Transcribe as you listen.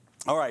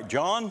All right,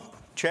 John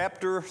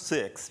chapter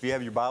 6. If you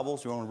have your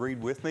Bibles, you want to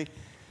read with me?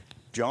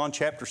 John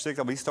chapter 6,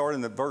 I'll be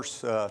starting at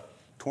verse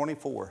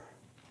 24.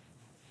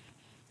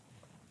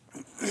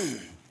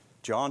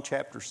 John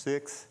chapter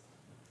 6,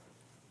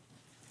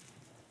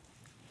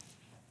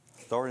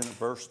 starting at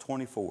verse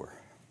 24.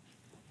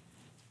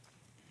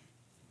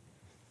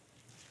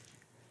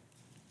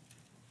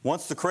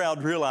 Once the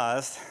crowd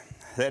realized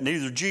that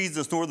neither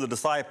Jesus nor the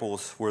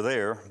disciples were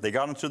there, they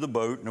got into the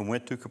boat and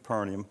went to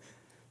Capernaum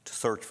to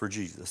search for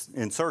Jesus,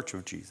 in search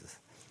of Jesus.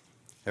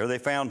 There they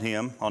found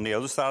him on the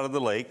other side of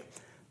the lake.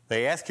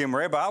 They asked him,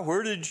 Rabbi,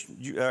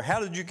 how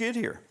did you get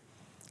here?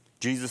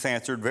 Jesus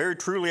answered, very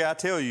truly I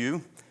tell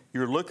you,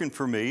 you're looking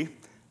for me,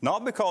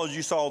 not because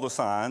you saw the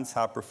signs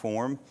I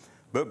performed,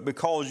 but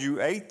because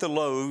you ate the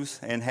loaves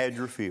and had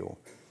your fill.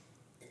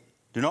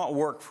 Do not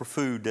work for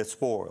food that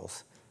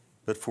spoils,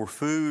 but for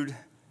food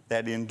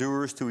that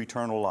endures to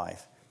eternal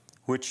life,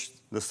 which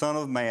the Son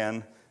of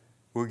Man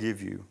will give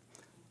you.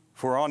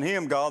 For on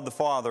him God the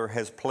Father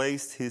has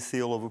placed his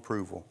seal of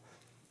approval.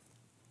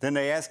 Then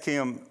they asked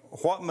him,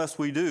 what must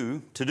we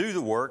do to do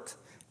the work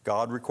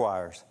God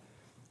requires?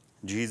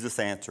 Jesus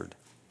answered,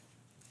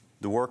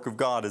 the work of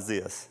God is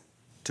this,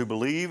 to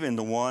believe in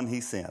the one he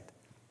sent.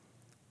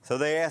 So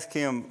they asked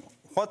him,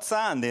 what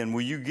sign then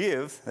will you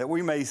give that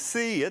we may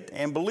see it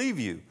and believe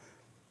you?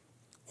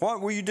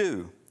 What will you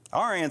do?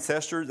 Our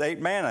ancestors ate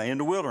manna in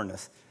the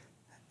wilderness.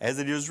 As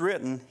it is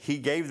written, he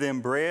gave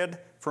them bread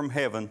from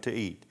heaven to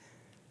eat.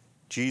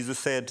 Jesus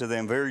said to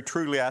them, very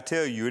truly I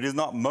tell you, it is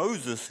not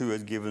Moses who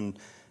has given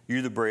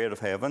you the bread of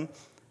heaven,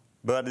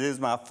 but it is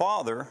my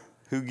Father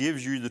who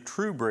gives you the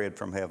true bread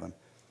from heaven.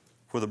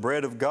 For the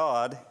bread of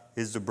God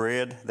is the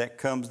bread that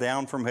comes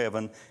down from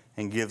heaven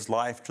and gives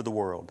life to the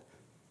world.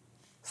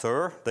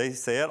 Sir, they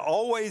said,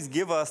 always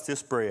give us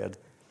this bread.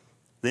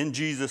 Then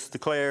Jesus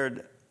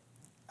declared,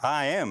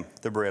 I am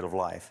the bread of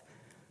life.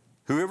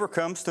 Whoever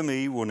comes to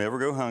me will never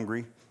go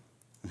hungry,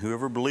 and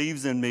whoever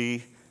believes in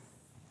me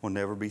will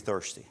never be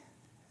thirsty.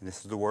 And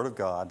this is the word of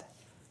God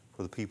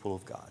for the people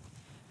of God.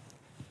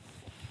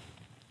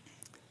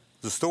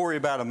 It's a story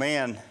about a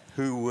man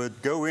who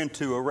would go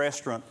into a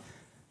restaurant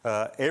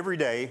every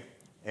day,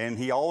 and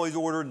he always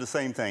ordered the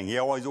same thing. He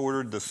always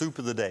ordered the soup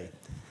of the day.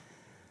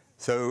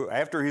 So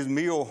after his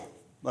meal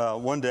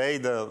one day,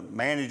 the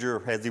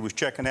manager, as he was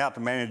checking out,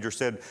 the manager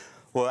said,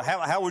 well,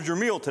 how was your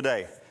meal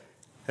today?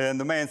 And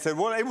the man said,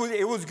 well,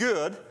 it was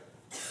good,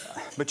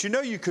 but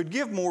you could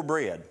give more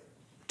bread.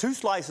 2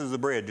 slices of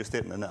bread just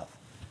isn't enough.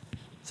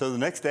 So the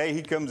next day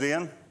he comes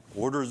in,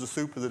 orders the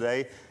soup of the day,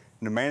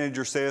 and the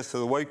manager says to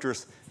the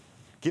waitress,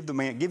 give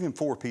him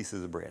 4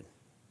 pieces of bread.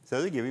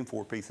 So they give him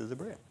 4 pieces of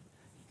bread.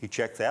 He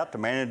checks out. The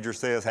manager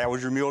says, how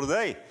was your meal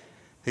today?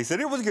 He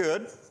said, it was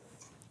good,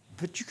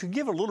 but you could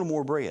give a little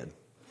more bread.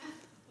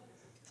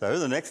 So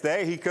the next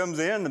day he comes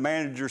in, the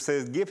manager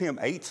says, give him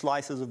 8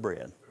 slices of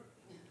bread.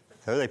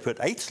 So they put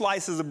 8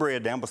 slices of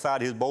bread down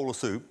beside his bowl of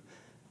soup.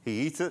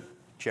 He eats it,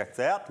 checks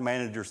out. The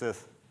manager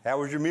says, how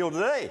was your meal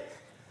today?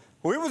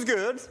 Well, it was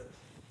good,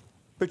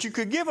 but you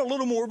could give a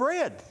little more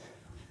bread.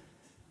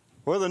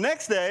 Well, the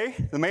next day,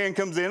 the man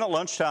comes in at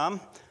lunchtime.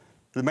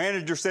 The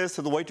manager says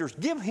to the waitress,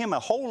 give him a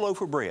whole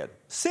loaf of bread,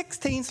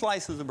 16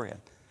 slices of bread.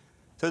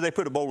 So they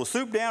put a bowl of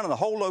soup down and a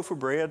whole loaf of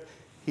bread.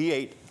 He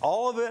ate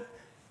all of it.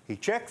 He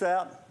checks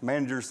out. The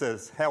manager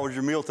says, how was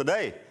your meal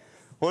today?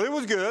 Well, it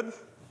was good,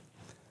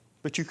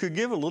 but you could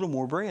give a little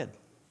more bread.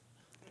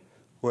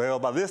 Well,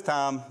 by this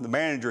time, the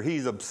manager,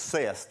 he's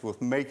obsessed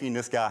with making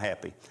this guy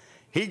happy.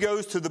 He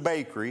goes to the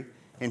bakery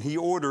and he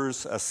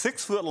orders a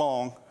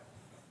 6-foot-long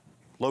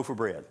loaf of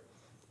bread.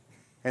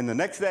 And the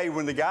next day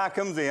when the guy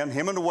comes in,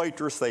 him and the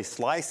waitress, they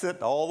slice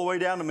it all the way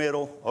down the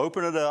middle,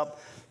 open it up,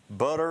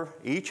 butter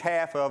each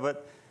half of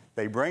it.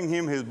 They bring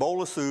him his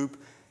bowl of soup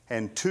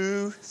and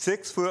 2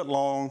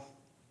 6-foot-long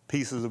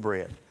pieces of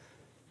bread.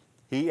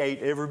 He ate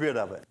every bit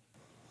of it.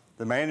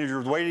 The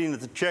manager's waiting at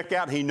the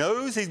checkout. He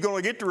knows he's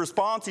going to get the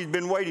response he's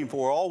been waiting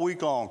for all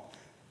week long.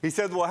 He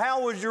says, well,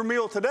 how was your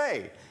meal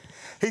today?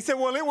 He said,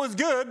 well, it was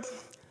good,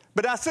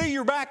 but I see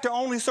you're back to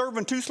only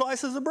serving 2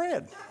 slices of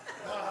bread.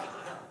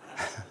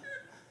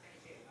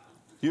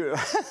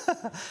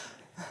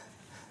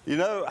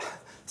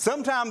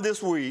 Sometime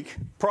this week,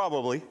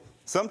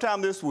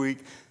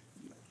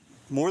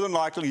 more than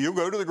likely, you'll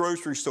go to the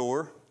grocery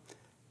store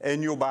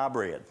and you'll buy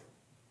bread.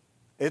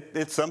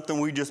 It's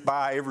something we just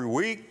buy every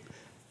week.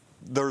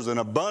 There's an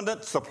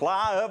abundant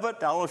supply of it. I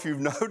don't know if you've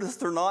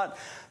noticed or not,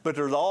 but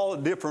there's all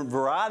different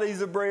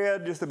varieties of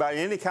bread, just about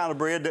any kind of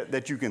bread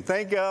that you can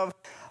think of.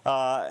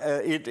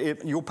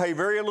 You'll pay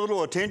very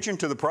little attention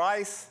to the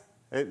price.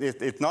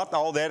 It's not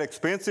all that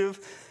expensive.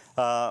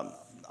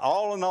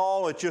 All in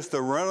all, it's just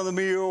a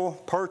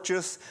run-of-the-mill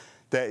purchase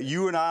that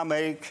you and I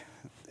make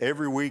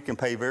every week and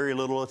pay very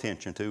little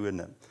attention to,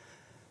 isn't it?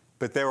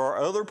 But there are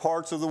other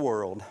parts of the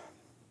world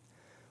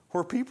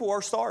where people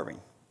are starving,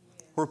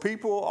 where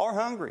people are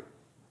hungry,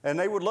 and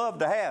they would love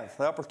to have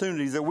the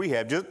opportunities that we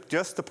have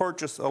just to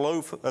purchase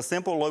a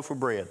simple loaf of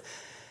bread.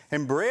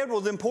 And bread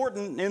was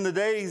important in the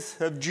days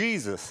of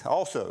Jesus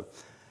also.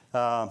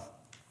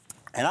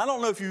 And I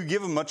don't know if you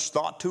give much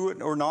thought to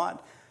it or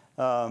not,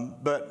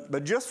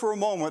 but just for a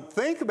moment,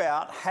 think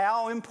about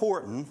how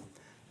important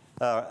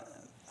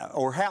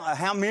or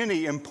how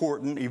many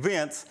important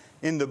events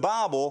in the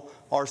Bible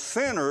are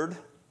centered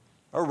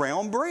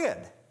around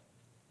bread.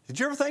 Did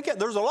you ever think it?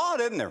 There's a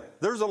lot, isn't there?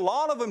 There's a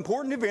lot of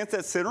important events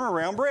that center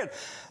around bread.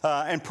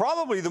 And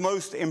probably the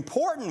most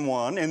important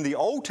one in the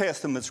Old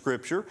Testament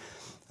Scripture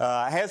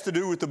has to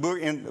do with the book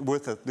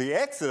with the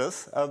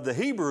Exodus of the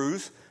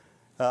Hebrews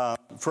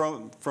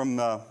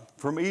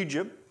from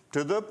Egypt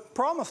to the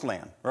Promised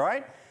Land,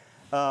 right?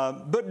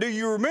 But do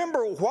you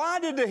remember, why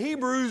did the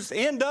Hebrews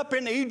end up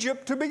in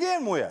Egypt to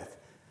begin with?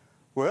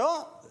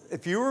 Well,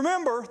 if you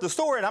remember the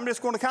story, and I'm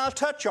just going to kind of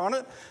touch on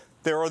it,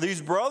 there are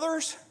these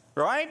brothers,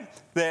 right,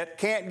 that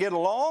can't get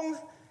along,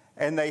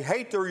 and they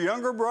hate their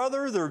younger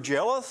brother. They're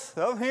jealous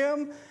of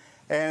him,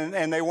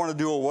 and they want to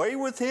do away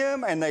with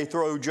him, and they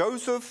throw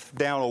Joseph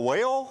down a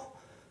well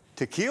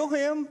to kill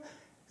him.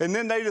 And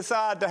then they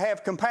decide to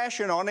have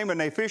compassion on him, and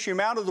they fish him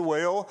out of the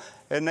well,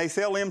 and they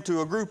sell him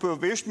to a group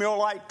of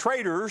Ishmaelite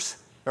traders,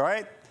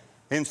 right,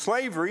 in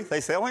slavery.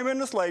 They sell him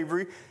into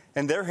slavery,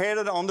 and they're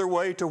headed on their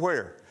way to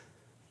where?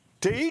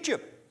 To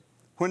Egypt.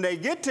 When they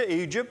get to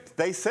Egypt,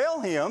 they sell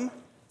him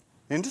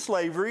into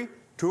slavery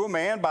to a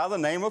man by the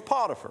name of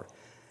Potiphar.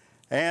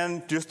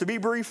 And just to be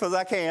brief as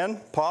I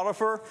can,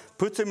 Potiphar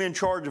puts him in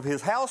charge of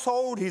his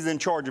household. He's in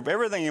charge of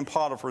everything in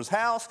Potiphar's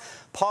house.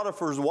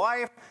 Potiphar's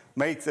wife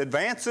makes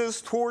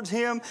advances towards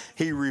him.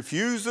 He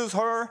refuses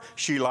her.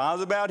 She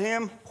lies about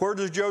him. Where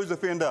does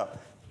Joseph end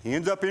up? He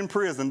ends up in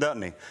prison,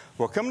 doesn't he?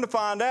 Well, come to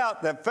find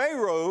out that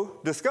Pharaoh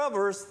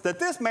discovers that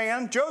this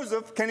man,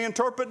 Joseph, can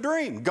interpret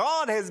dreams.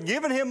 God has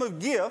given him a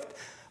gift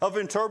of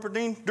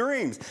interpreting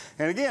dreams.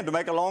 And again, to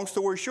make a long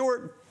story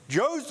short,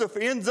 Joseph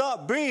ends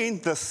up being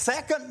the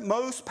second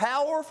most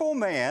powerful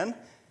man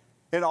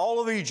in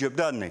all of Egypt,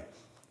 doesn't he?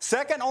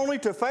 Second only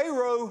to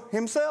Pharaoh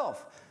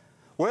himself.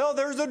 Well,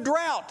 there's a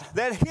drought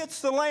that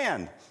hits the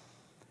land.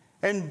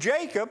 And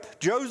Jacob,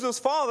 Joseph's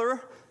father,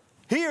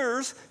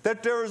 hears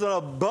that there's an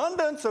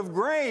abundance of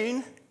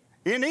grain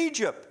in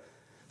Egypt.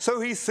 So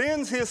he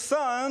sends his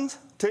sons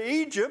to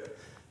Egypt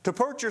to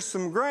purchase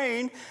some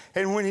grain.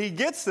 And when he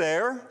gets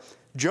there,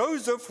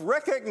 Joseph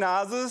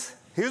recognizes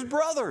his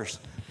brothers.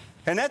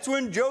 And that's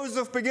when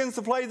Joseph begins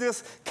to play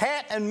this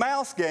cat and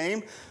mouse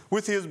game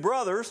with his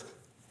brothers.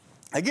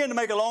 Again, to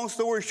make a long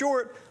story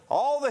short,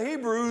 all the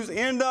Hebrews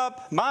end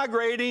up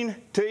migrating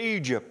to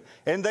Egypt,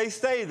 and they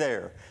stay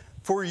there.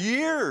 For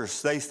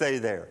years they stay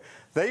there.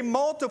 They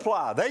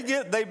multiply.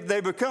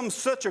 They become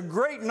such a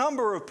great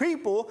number of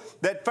people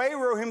that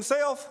Pharaoh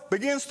himself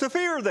begins to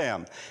fear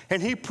them.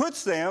 And he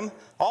puts them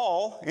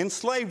all in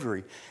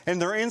slavery.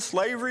 And they're in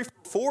slavery for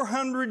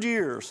 400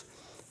 years.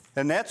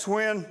 And that's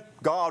when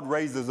God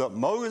raises up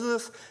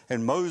Moses,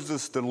 and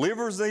Moses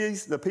delivers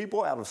the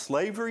people out of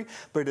slavery.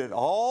 But it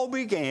all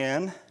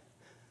began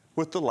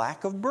with the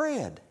lack of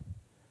bread.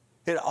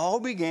 It all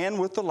began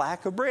with the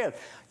lack of bread.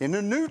 In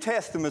the New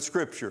Testament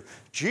Scripture,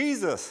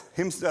 Jesus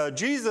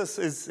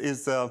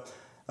is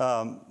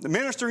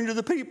ministering to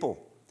the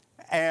people.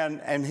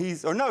 And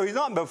he's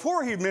not.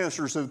 Before he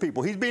ministers to the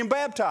people, he's being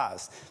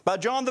baptized by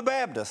John the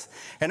Baptist.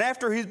 And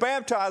after he's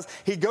baptized,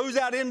 he goes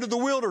out into the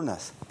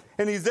wilderness.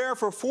 And he's there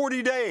for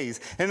 40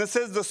 days. And it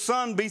says the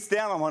sun beats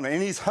down on him.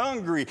 And he's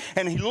hungry.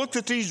 And he looks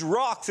at these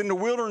rocks in the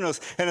wilderness.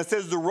 And it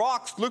says the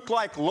rocks look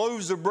like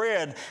loaves of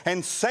bread.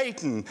 And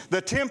Satan, the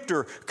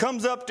tempter,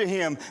 comes up to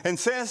him and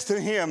says to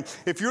him,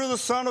 "If you're the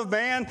Son of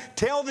Man,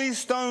 tell these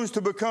stones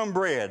to become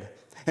bread."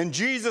 And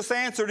Jesus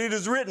answered, "It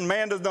is written,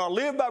 man does not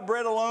live by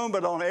bread alone,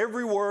 but on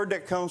every word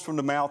that comes from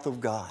the mouth of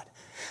God."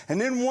 And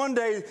then one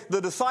day, the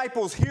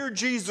disciples hear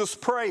Jesus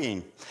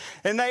praying.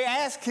 And they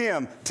ask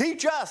him,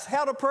 "Teach us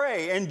how to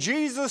pray." And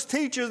Jesus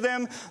teaches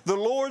them the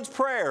Lord's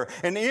Prayer.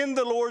 And in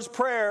the Lord's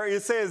Prayer,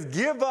 it says,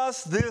 "Give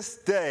us this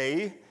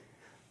day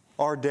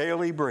our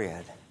daily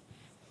bread."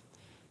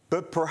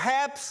 But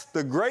perhaps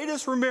the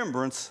greatest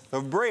remembrance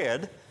of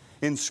bread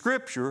in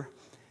Scripture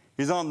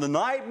is on the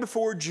night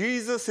before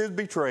Jesus is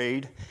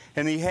betrayed,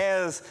 and he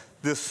has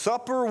this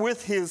supper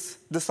with his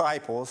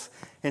disciples,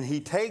 and he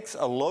takes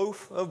a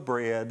loaf of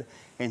bread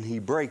and he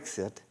breaks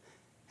it,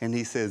 and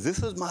he says, "This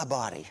is my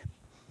body,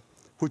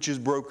 which is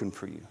broken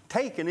for you.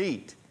 Take and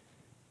eat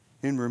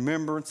in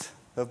remembrance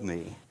of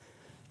me."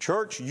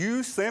 Church,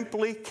 you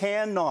simply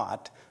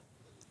cannot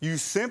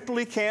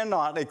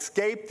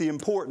escape the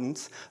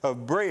importance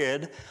of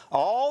bread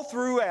all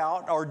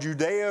throughout our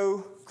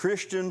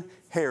Judeo-Christian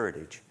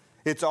heritage.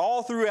 It's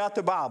all throughout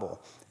the Bible.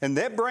 And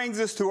that brings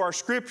us to our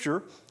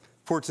scripture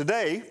for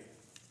today.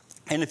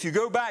 And if you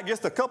go back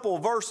just a couple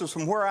of verses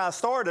from where I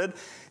started,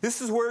 this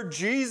is where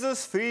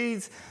Jesus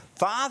feeds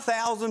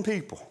 5,000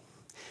 people.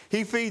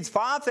 He feeds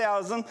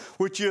 5,000,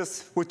 which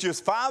is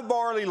 5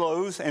 barley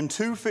loaves and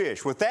 2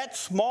 fish. With that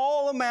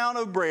small amount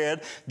of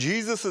bread,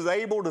 Jesus is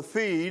able to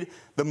feed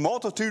the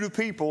multitude of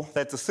people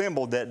that's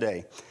assembled that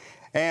day.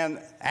 And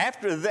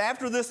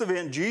after this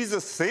event,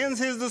 Jesus sends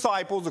his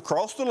disciples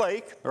across the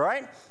lake,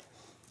 right?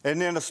 And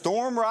then a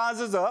storm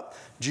rises up.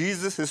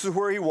 Jesus, this is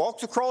where he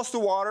walks across the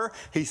water.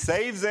 He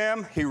saves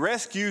them. He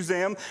rescues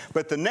them.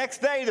 But the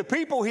next day, the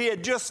people he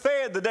had just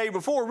fed the day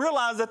before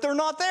realize that they're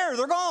not there.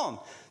 They're gone.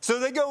 So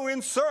they go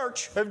in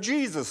search of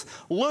Jesus,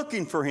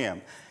 looking for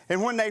him.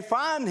 And when they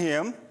find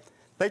him,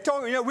 they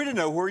told him, we didn't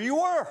know where you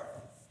were.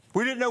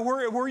 We didn't know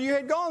where you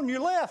had gone.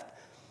 You left.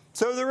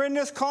 So they're in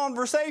this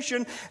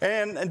conversation.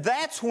 And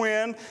that's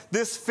when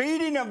this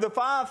feeding of the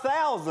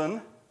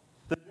 5,000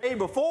 the day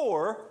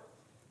before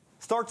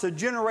starts to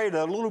generate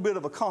a little bit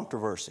of a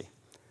controversy.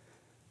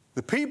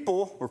 The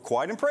people were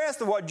quite impressed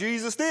with what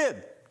Jesus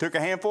did. Took a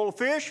handful of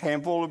fish,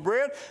 handful of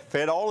bread,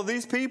 fed all of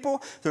these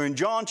people. So in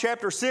John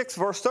chapter 6,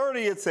 verse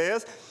 30, it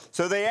says,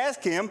 so they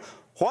asked him,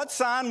 what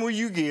sign will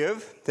you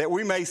give that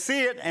we may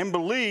see it and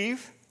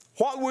believe?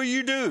 What will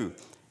you do?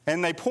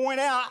 And they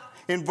point out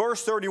in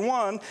verse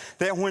 31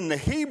 that when the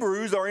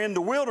Hebrews are in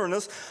the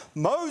wilderness,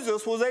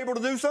 Moses was able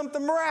to do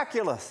something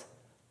miraculous.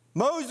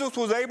 Moses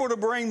was able to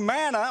bring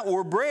manna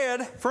or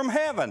bread from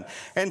heaven.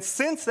 And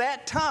since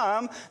that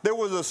time, there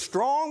was a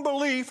strong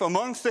belief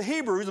amongst the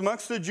Hebrews,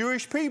 amongst the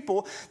Jewish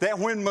people, that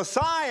when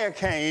Messiah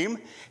came,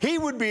 he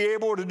would be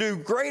able to do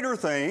greater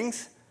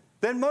things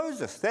than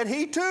Moses. That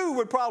he too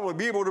would probably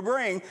be able to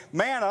bring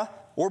manna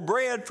or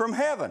bread from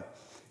heaven.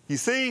 You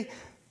see,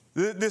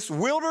 this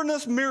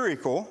wilderness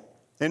miracle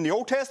in the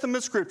Old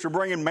Testament scripture,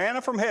 bringing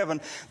manna from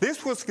heaven,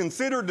 this was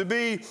considered to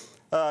be,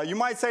 you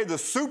might say, the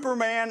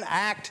Superman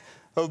act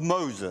of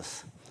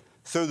Moses.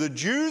 So the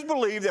Jews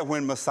believe that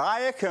when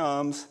Messiah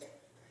comes,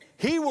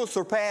 he will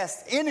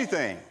surpass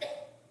anything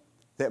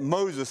that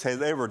Moses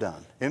has ever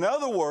done. In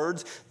other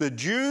words, the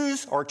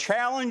Jews are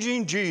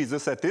challenging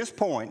Jesus at this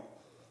point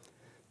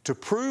to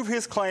prove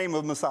his claim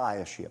of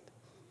messiahship,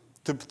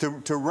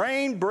 to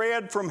rain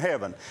bread from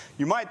heaven.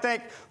 You might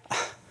think,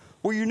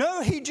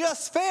 well, he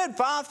just fed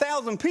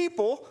 5,000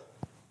 people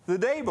the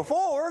day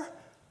before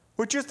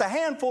with just a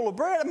handful of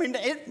bread. I mean,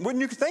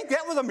 wouldn't you think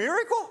that was a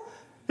miracle?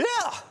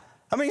 Yeah.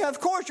 I mean, of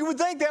course, you would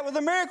think that was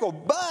a miracle,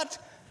 but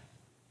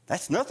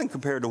that's nothing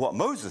compared to what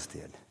Moses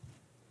did.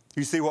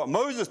 You see, what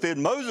Moses did,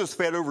 Moses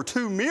fed over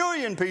 2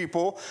 million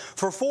people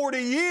for 40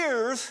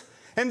 years,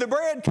 and the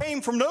bread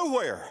came from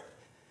nowhere.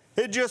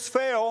 It just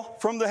fell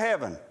from the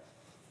heaven.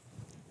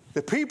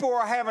 The people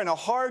are having a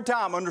hard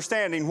time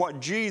understanding what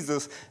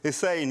Jesus is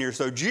saying here.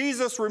 So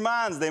Jesus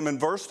reminds them in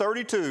verse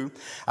 32,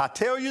 I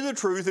tell you the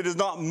truth, it is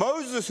not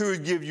Moses who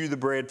would give you the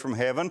bread from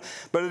heaven,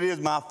 but it is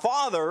my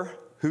Father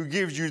who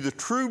gives you the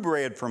true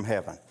bread from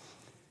heaven.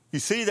 You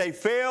see, they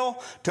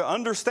fail to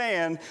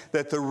understand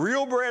that the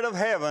real bread of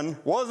heaven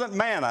wasn't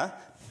manna.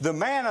 The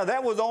manna,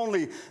 that was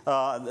only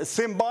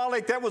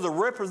symbolic. That was a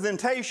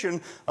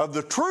representation of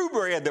the true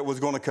bread that was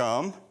going to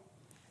come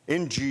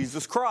in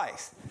Jesus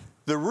Christ.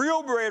 The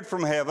real bread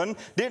from heaven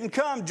didn't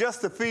come just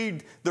to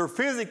feed their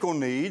physical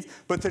needs,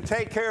 but to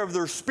take care of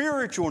their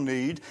spiritual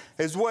need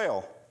as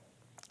well.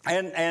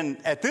 And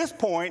at this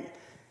point,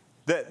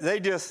 they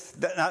just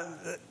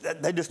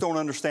don't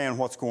understand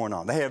what's going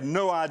on. They have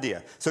no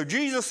idea. So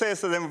Jesus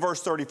says to them in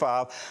verse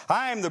 35,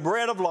 I am the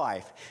bread of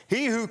life.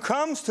 He who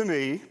comes to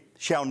me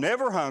shall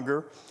never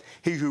hunger.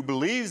 He who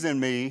believes in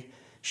me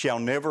shall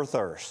never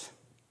thirst.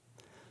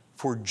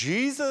 For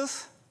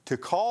Jesus to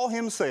call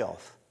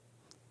himself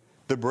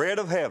the bread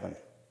of heaven,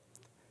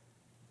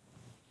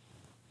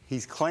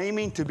 he's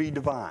claiming to be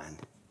divine.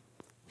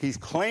 He's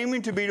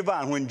claiming to be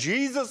divine. When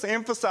Jesus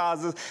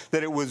emphasizes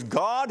that it was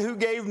God who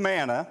gave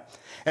manna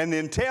and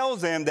then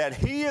tells them that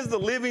he is the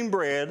living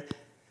bread,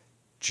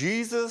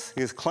 Jesus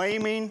is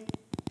claiming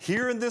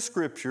here in this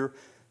scripture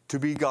to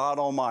be God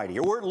Almighty,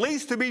 or at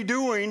least to be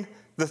doing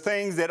the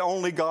things that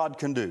only God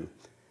can do.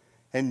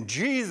 And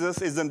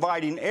Jesus is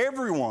inviting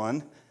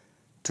everyone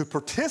to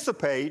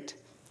participate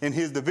in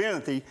his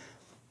divinity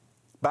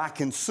by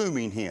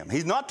consuming him.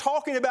 He's not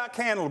talking about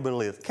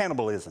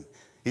cannibalism.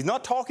 He's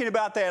not talking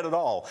about that at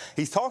all.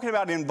 He's talking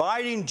about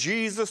inviting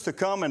Jesus to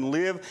come and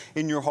live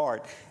in your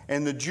heart.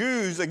 And the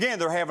Jews, again,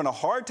 they're having a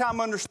hard time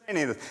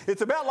understanding it.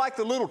 It's about like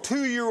the little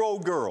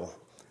 2-year-old girl.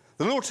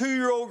 The little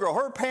 2-year-old girl,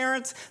 her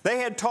parents, they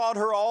had taught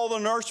her all the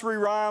nursery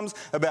rhymes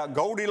about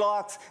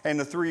Goldilocks and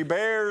the 3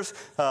 bears,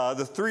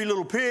 the 3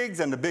 little pigs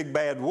and the big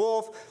bad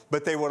wolf.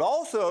 But they would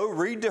also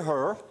read to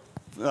her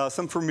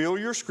some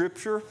familiar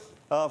scripture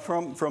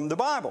from the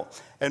Bible.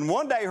 And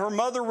one day her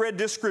mother read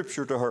this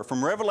scripture to her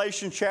from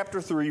Revelation chapter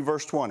 3,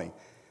 verse 20.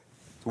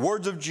 The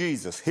words of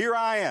Jesus, here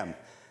I am.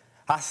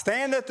 I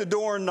stand at the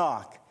door and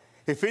knock.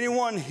 If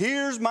anyone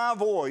hears my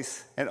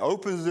voice and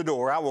opens the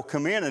door, I will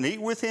come in and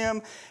eat with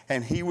him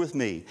and he with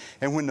me.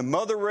 And when the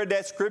mother read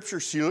that scripture,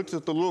 she looked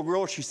at the little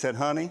girl. She said,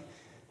 honey,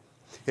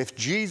 if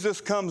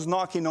Jesus comes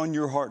knocking on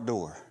your heart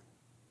door,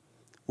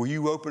 will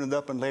you open it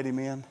up and let him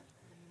in?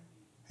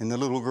 And the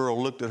little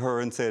girl looked at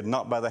her and said,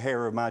 not by the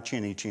hair of my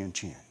chinny chin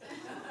chin.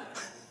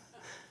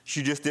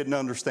 She just didn't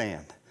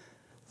understand.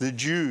 The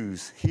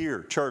Jews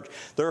here, church,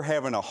 they're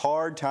having a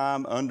hard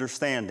time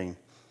understanding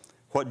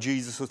what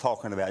Jesus was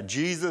talking about.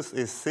 Jesus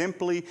is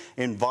simply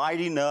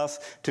inviting us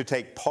to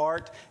take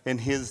part in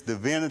his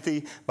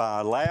divinity by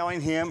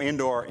allowing him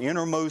into our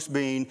innermost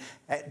being,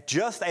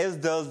 just as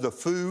does the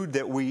food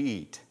that we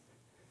eat.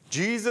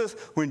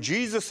 When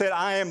Jesus said,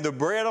 I am the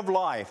bread of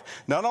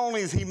life, not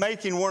only is he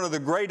making one of the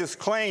greatest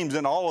claims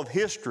in all of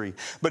history,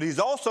 but he's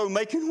also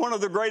making one of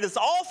the greatest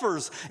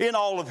offers in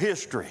all of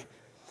history.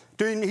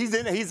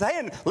 He's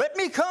saying, let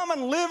me come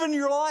and live in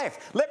your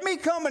life. Let me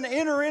come and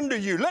enter into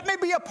you. Let me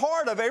be a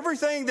part of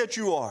everything that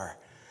you are.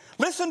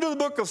 Listen to the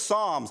book of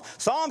Psalms.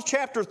 Psalms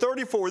chapter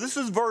 34. This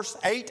is verse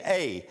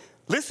 8a.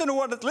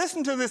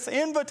 Listen to this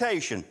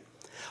invitation.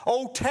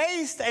 Oh,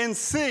 taste and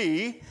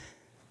see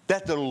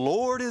that the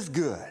Lord is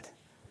good.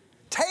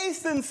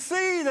 Taste and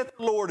see that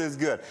the Lord is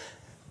good.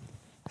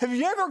 Have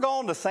you ever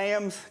gone to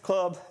Sam's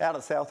Club out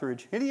at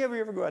Southridge? Any of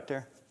you ever go out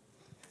there?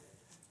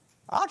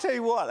 I'll tell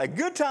you what, a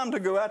good time to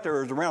go out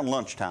there is around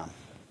lunchtime.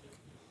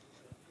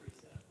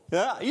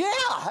 Yeah,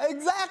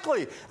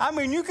 exactly. I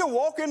mean, you can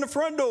walk in the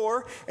front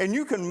door and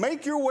you can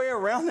make your way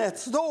around that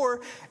store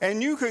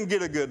and you can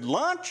get a good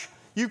lunch,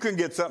 you can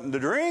get something to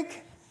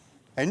drink,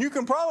 and you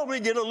can probably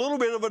get a little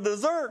bit of a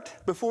dessert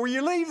before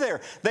you leave there.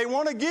 They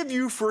want to give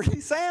you free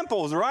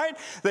samples, right?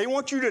 They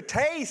want you to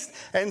taste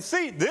and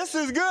see, this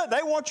is good.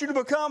 They want you to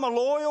become a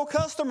loyal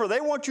customer. They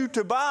want you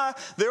to buy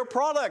their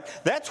product.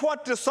 That's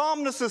what the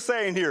psalmist is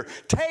saying here.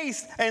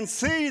 Taste and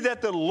see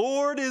that the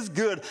Lord is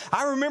good.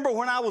 I remember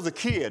when I was a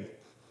kid,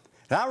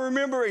 and I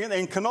remember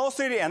in Canal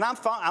City, and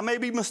I may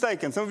be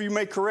mistaken, some of you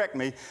may correct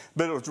me,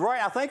 but it was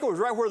right, I think it was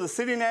right where the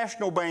City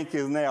National Bank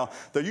is now.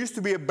 There used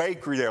to be a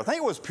bakery there. I think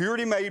it was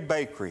Purity Made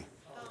Bakery.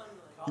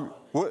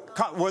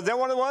 Was that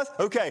what it was?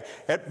 Okay.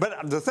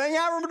 But the thing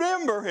I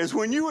remember is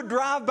when you would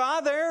drive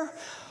by there,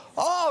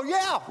 oh,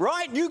 yeah,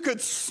 right? You could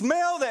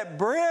smell that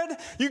bread.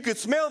 You could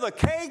smell the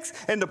cakes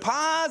and the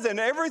pies and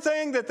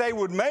everything that they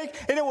would make,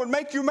 and it would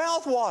make your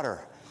mouth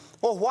water.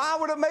 Well, why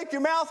would it make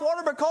your mouth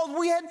water? Because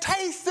we had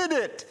tasted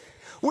it.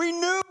 We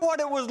knew what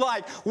it was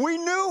like. We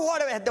knew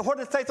what it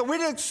tasted like.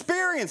 We'd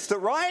experienced it,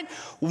 right?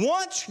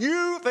 Once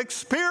you've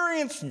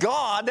experienced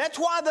God, that's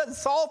why that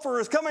sulfur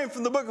is coming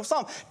from the book of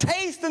Psalms.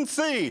 Taste and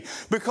see,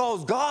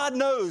 because God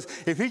knows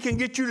if he can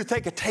get you to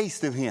take a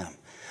taste of him.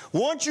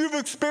 Once you've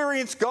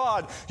experienced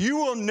God, you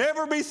will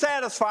never be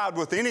satisfied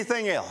with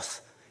anything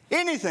else.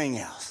 Anything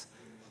else.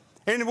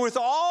 And with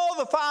all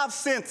the five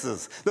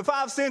senses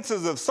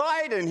of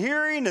sight and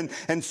hearing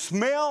and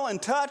smell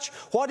and touch,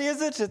 what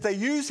is it that they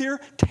use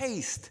here?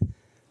 Taste.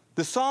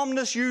 The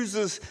psalmist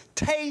uses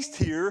taste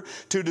here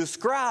to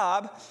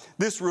describe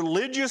this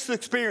religious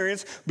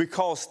experience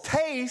because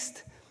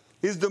taste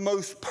is the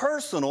most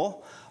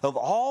personal of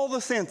all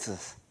the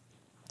senses.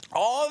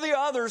 All the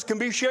others can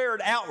be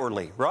shared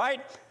outwardly,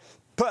 right?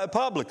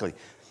 Publicly.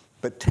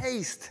 But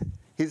taste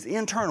is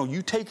internal.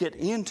 You take it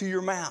into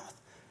your mouth.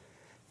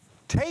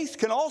 Taste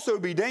can also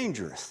be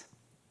dangerous.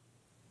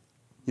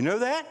 You know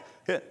that?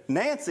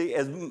 Nancy,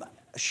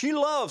 she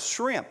loves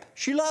shrimp.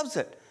 She loves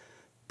it.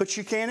 But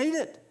she can't eat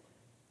it.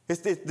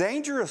 It's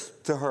dangerous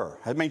to her.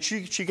 I mean,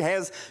 she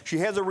has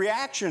a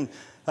reaction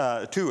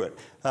to it.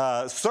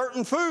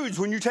 Certain foods,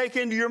 when you take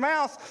into your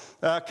mouth,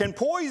 can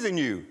poison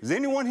you. Has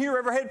anyone here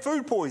ever had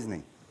food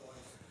poisoning?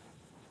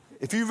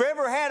 If you've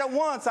ever had it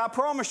once, I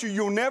promise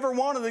you'll never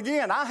want it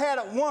again. I had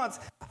it once.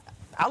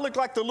 I looked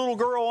like the little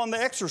girl on the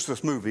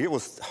Exorcist movie. It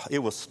was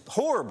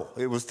horrible.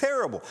 It was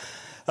terrible.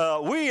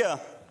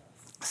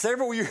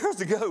 Several years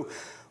ago,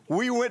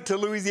 we went to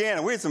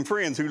Louisiana. We had some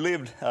friends who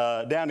lived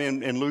down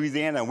in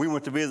Louisiana, and we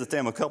went to visit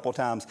them a couple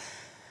times.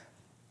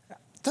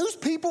 Those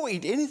people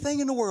eat anything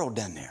in the world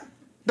down there,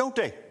 don't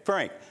they,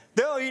 Frank?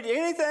 They'll eat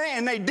anything,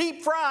 and they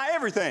deep fry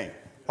everything.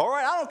 All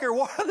right, I don't care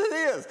what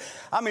it is.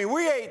 I mean,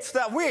 we ate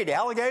stuff. We ate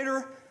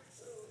alligator.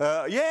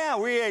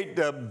 We ate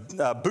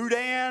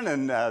boudin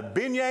and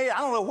beignet. I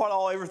don't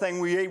know everything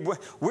we ate.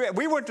 I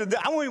went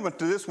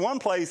to this one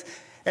place,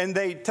 and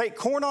they take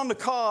corn on the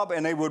cob,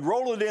 and they would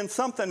roll it in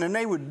something, and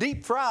they would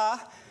deep fry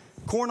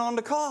corn on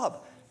the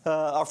cob.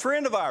 A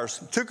friend of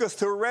ours took us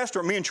to a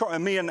restaurant,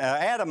 me and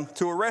Adam,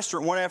 to a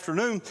restaurant one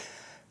afternoon,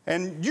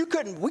 and we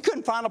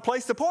couldn't find a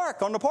place to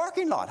park on the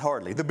parking lot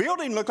hardly. The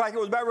building looked like it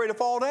was about ready to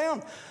fall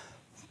down.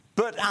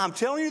 But I'm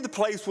telling you, the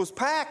place was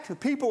packed.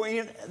 People,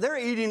 they're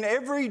eating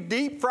every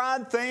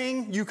deep-fried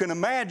thing you can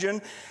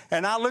imagine.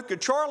 And I looked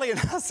at Charlie and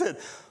I said,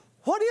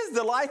 what is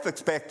the life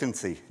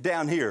expectancy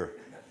down here?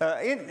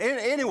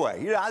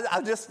 Anyway,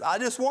 I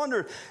just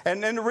wondered.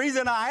 And the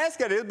reason I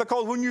ask it is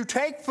because when you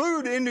take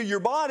food into your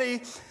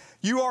body,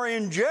 you are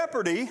in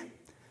jeopardy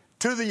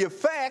to the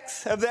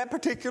effects of that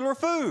particular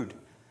food.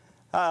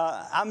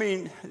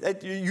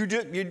 You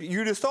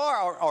just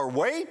are. Our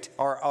weight,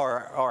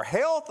 our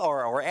health,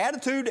 our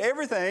attitude,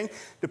 everything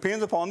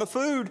depends upon the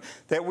food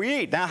that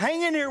we eat. Now,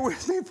 hang in here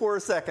with me for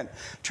a second,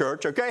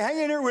 church. Okay, hang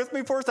in here with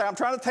me for a second. I'm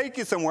trying to take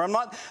you somewhere.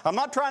 I'm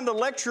not trying to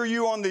lecture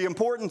you on the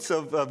importance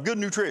of good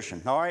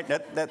nutrition. All right,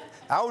 that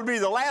I would be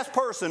the last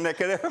person that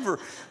could ever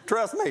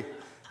trust me.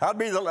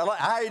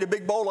 I ate a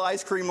big bowl of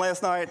ice cream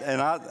last night,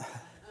 and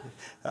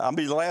I'll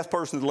be the last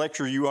person to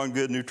lecture you on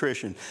good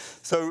nutrition.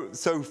 So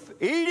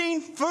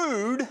eating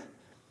food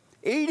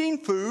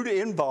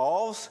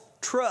involves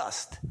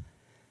trust.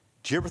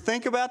 Did you ever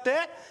think about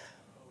that?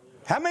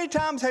 How many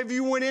times have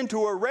you went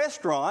into a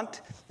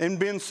restaurant and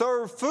been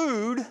served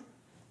food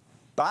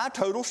by a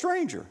total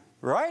stranger,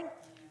 right?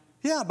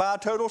 Yeah, by a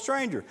total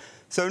stranger.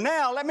 So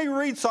now let me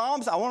read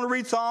Psalms. I want to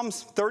read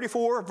Psalms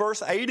 34,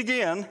 verse 8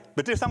 again,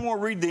 but this time I'm going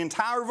to read the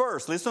entire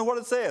verse. Listen to what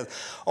it says.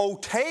 Oh,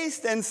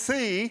 taste and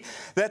see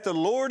that the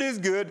Lord is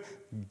good.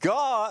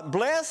 God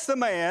bless the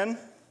man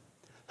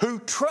who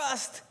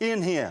trusts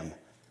in him.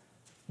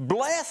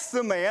 Bless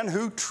the man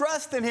who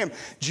trusts in him.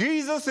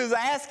 Jesus is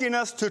asking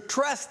us to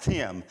trust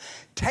him.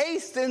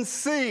 Taste and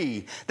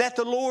see that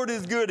the Lord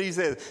is good, he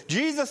says.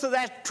 Jesus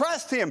says,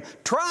 trust him.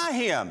 Try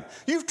him.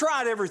 You've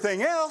tried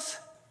everything else.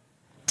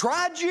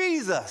 Try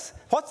Jesus.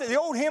 What's the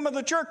old hymn of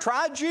the church?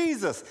 Try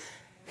Jesus.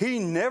 He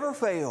never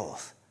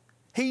fails.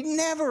 He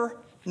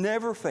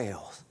never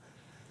fails.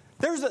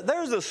 There's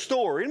a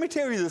story. Let me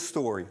tell you this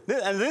story.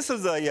 And this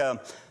is a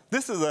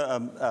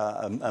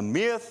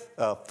myth,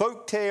 a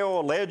folk tale,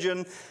 a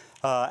legend,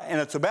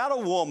 and it's about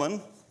a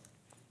woman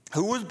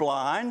who was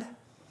blind.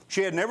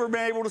 She had never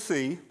been able to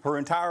see her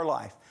entire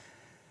life.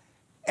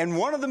 And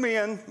one of the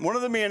men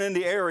in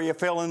the area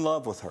fell in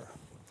love with her.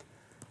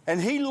 And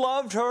he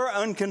loved her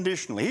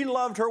unconditionally. He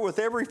loved her with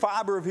every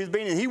fiber of his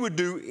being, and he would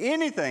do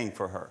anything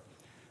for her.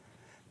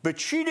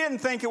 But she didn't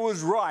think it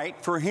was right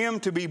for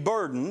him to be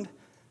burdened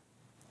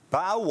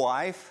by a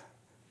wife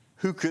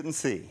who couldn't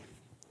see.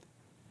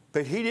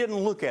 But he didn't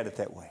look at it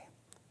that way.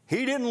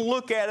 He didn't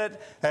look at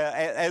it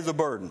as a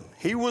burden.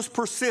 He was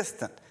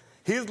persistent.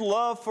 His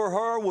love for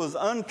her was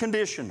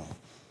unconditional.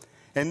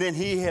 And then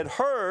he had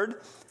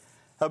heard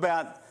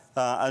about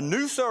a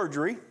new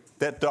surgery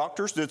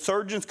that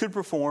surgeons could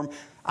perform,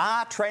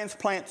 eye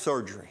transplant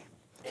surgery.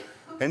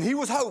 And he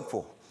was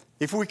hopeful.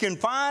 If we can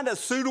find a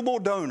suitable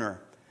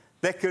donor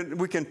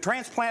we can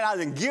transplant eyes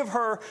and give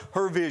her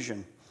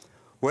vision.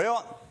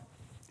 Well,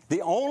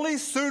 the only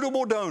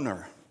suitable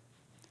donor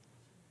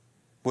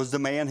was the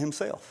man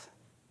himself.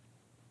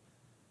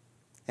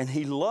 And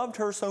he loved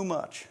her so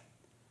much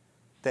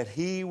that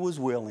he was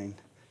willing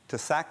to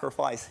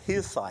sacrifice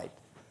his sight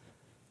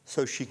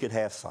so she could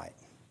have sight.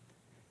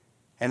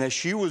 And as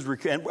she was,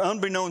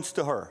 unbeknownst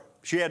to her,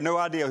 she had no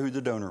idea who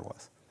the donor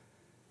was.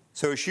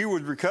 So as she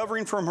was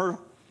recovering from her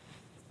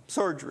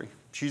surgery,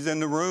 she's in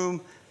the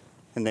room,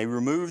 and they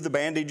remove the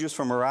bandages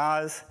from her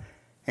eyes,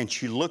 and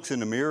she looks in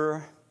the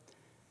mirror,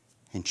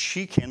 and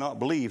she cannot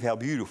believe how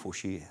beautiful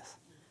she is.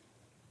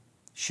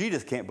 She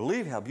just can't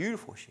believe how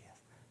beautiful she is.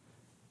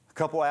 A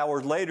couple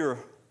hours later,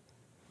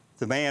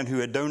 the man who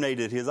had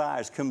donated his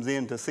eyes comes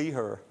in to see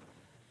her,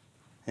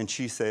 and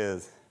she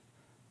says,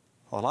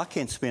 well, I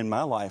can't spend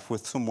my life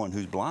with someone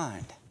who's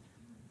blind.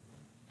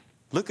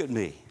 Look at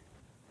me.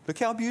 Look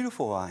how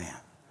beautiful I am.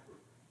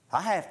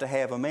 I have to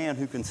have a man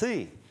who can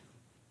see.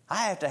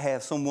 I have to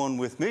have someone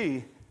with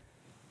me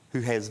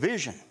who has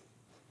vision.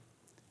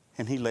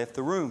 And he left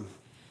the room.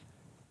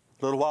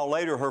 A little while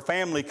later, her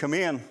family come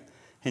in,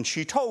 and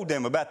she told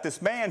them about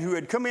this man who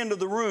had come into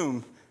the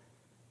room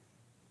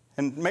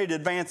and made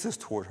advances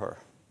toward her.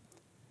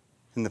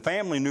 And the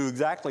family knew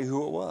exactly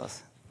who it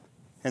was.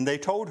 And they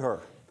told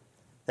her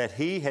that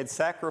he had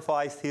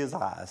sacrificed his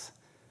eyes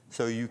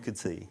so you could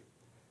see.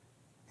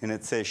 And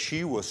it says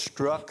she was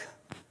struck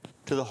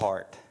to the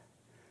heart.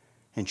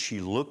 And she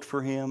looked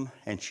for him,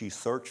 and she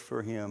searched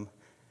for him,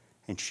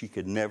 and she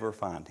could never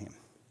find him.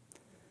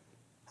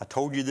 I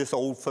told you this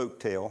old folk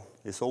tale,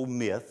 this old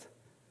myth,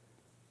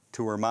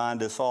 to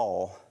remind us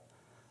all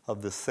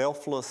of the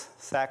selfless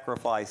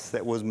sacrifice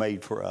that was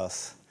made for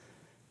us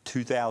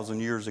 2,000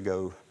 years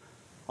ago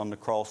on the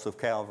cross of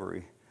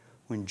Calvary,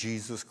 when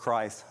Jesus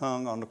Christ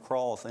hung on the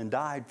cross and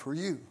died for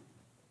you.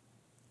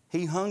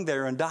 He hung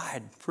there and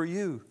died for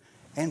you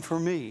and for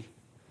me.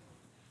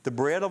 The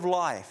bread of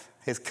life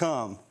has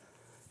come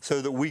so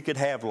that we could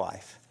have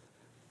life.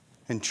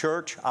 In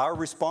church, our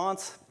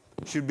response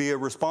should be a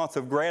response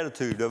of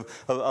gratitude,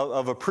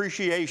 of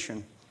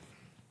appreciation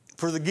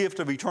for the gift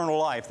of eternal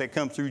life that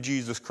comes through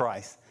Jesus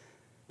Christ.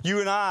 You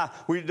and I,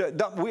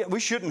 we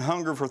shouldn't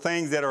hunger for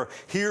things that are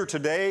here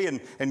today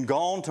and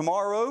gone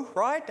tomorrow,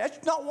 right?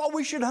 That's not what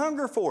we should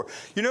hunger for.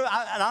 You know,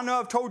 I know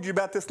I've told you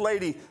about this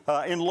lady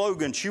in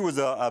Logan. She was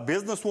a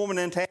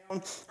businesswoman in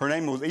town. Her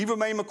name was Eva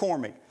Mae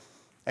McCormick.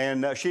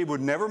 And she was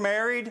never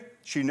married.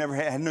 She never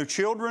had no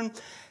children.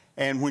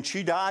 And when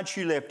she died,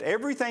 she left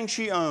everything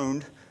she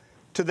owned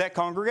to that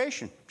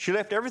congregation. She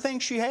left everything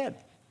she had.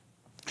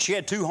 She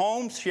had 2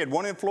 homes. She had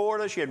one in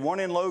Florida. She had one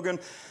in Logan.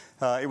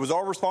 It was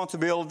our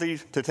responsibility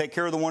to take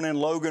care of the one in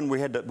Logan.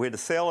 We had to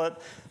sell it.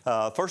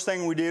 First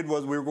thing we did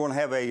was we were going to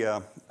have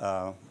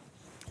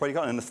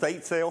an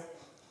estate sale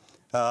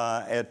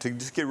to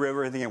just get rid of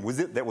everything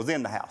that was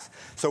in the house.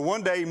 So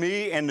one day,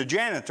 me and the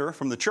janitor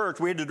from the church,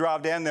 we had to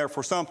drive down there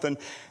for something,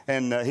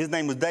 and his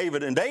name was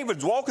David. And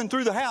David's walking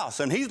through the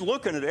house, and he's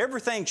looking at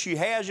everything she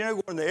has,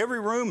 going into every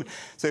room.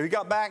 So he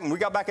got back, and we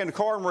got back in the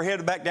car, and we're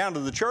headed back down to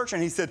the church,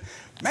 and he said,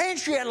 man,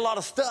 she had a lot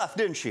of stuff,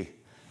 didn't she?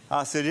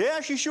 I said,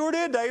 yeah, she sure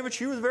did, David.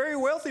 She was a very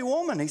wealthy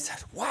woman. He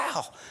said,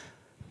 wow.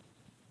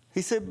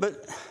 He said,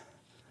 but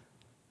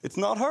it's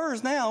not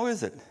hers now,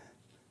 is it?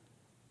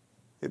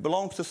 It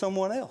belongs to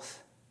someone else.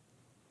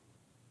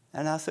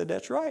 And I said,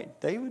 that's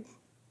right, David.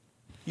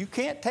 You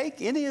can't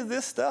take any of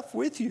this stuff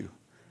with you.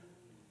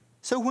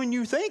 So when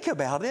you think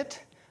about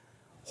it,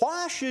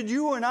 why should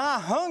you and I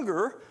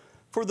hunger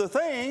for the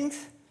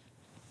things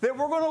that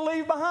we're going to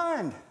leave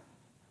behind?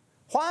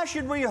 Why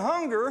should we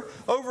hunger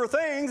over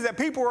things that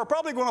people are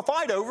probably going to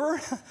fight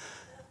over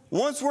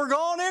once we're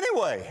gone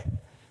anyway?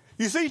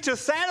 You see, to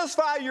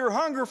satisfy your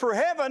hunger for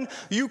heaven,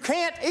 you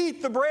can't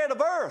eat the bread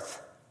of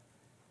earth.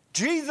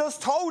 Jesus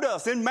told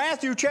us in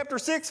Matthew chapter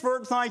 6,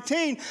 verse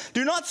 19,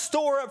 do not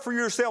store up for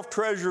yourself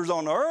treasures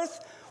on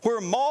earth, where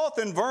moth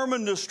and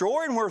vermin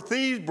destroy and where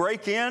thieves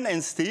break in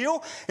and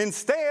steal.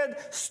 Instead,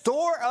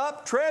 store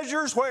up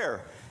treasures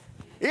where?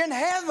 In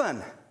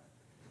heaven.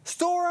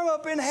 Store them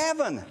up in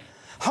heaven.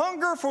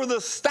 Hunger for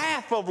the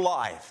staff of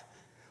life,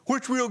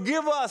 which will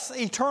give us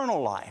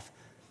eternal life.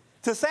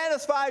 To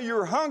satisfy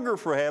your hunger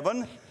for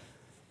heaven,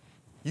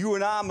 you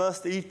and I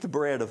must eat the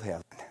bread of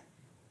heaven,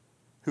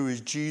 who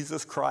is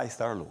Jesus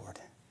Christ our Lord.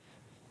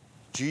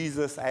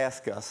 Jesus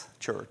asked us,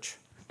 church,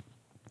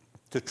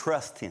 to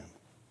trust him.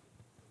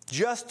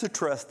 Just to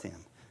trust him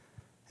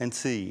and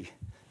see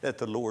that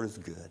the Lord is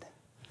good.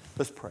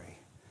 Let's pray.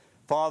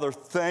 Father,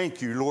 thank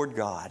you, Lord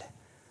God,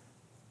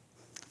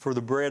 for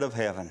the bread of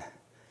heaven.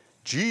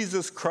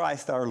 Jesus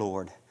Christ our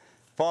Lord.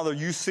 Father,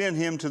 you sent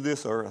him to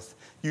this earth.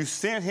 You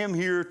sent him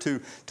here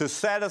to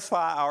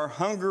satisfy our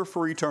hunger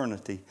for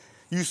eternity.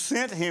 You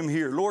sent him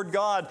here, Lord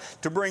God,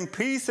 to bring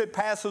peace that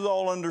passes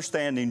all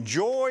understanding,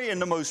 joy in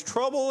the most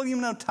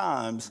troubling of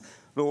times.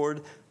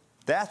 Lord,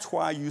 that's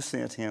why you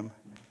sent him.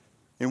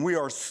 And we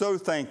are so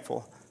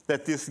thankful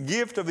that this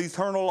gift of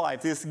eternal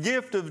life, this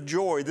gift of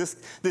joy, this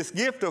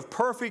gift of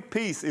perfect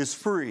peace is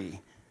free.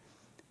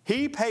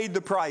 He paid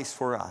the price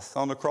for us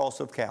on the cross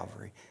of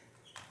Calvary.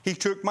 He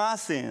took my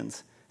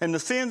sins and the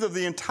sins of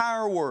the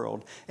entire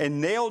world and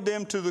nailed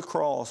them to the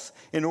cross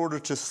in order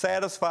to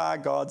satisfy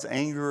God's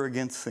anger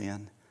against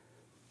sin.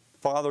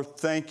 Father,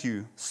 thank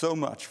you so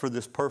much for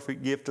this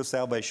perfect gift of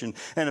salvation.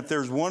 And if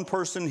there's one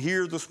person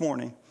here this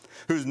morning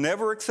who's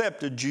never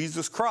accepted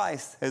Jesus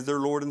Christ as their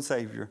Lord and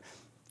Savior,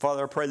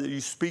 Father, I pray that you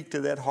speak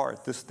to that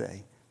heart this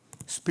day.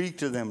 Speak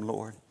to them,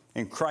 Lord.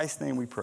 In Christ's name we pray.